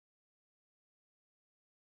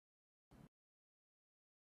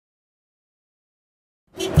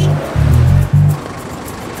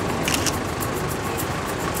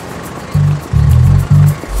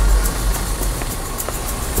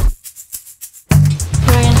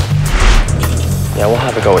Yeah, we'll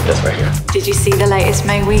have a go with this right here. Did you see the latest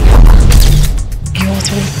May we cover?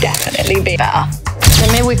 Yours will definitely be better. The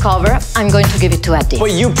May we cover, I'm going to give it to Eddie.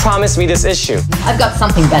 But you promised me this issue. I've got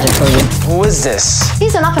something better for you. Who is this?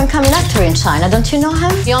 He's an up-and-coming actor in China, don't you know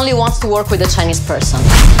him? He only wants to work with a Chinese person.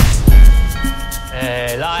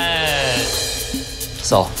 Hey, Lion!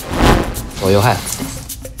 So, for your hat.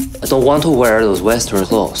 I don't want to wear those Western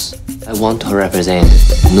clothes. I want to represent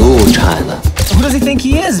New China. Who does he think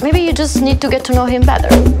he is? Maybe you just need to get to know him better.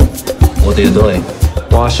 What are you doing?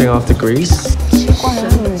 Washing off the grease?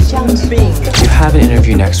 You have an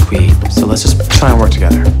interview next week, so let's just try and work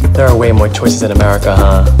together. There are way more choices in America,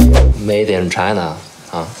 huh? Made in China,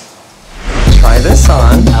 huh? Try this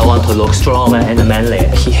on. I want to look strong and manly.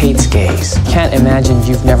 He hates gays. Can't imagine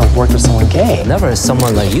you've never worked with someone gay. Never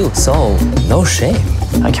someone like you, so no shame.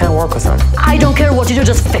 I can't work with him. I don't care what you do,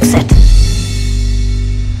 just fix it.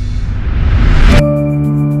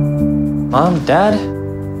 Mom, Dad?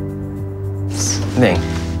 Ming.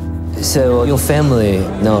 So your family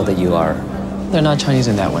know that you are... They're not Chinese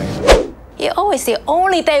in that way. He always the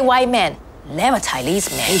only day white man, never Chinese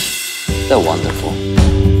man. They're wonderful.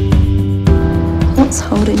 What's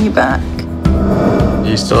holding you back?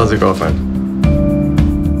 He still has a girlfriend.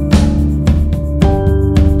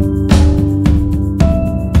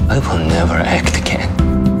 I will never act again.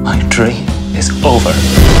 My dream is over.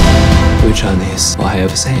 We Chinese will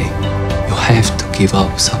have a saying. You have to give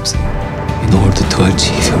up something in order to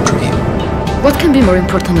achieve your dream. What can be more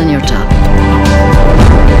important than your job?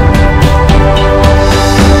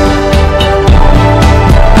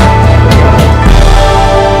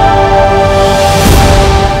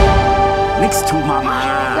 Next to Mama.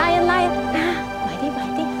 Lion, lion. Mighty,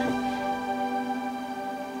 mighty.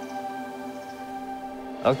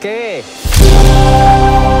 Okay.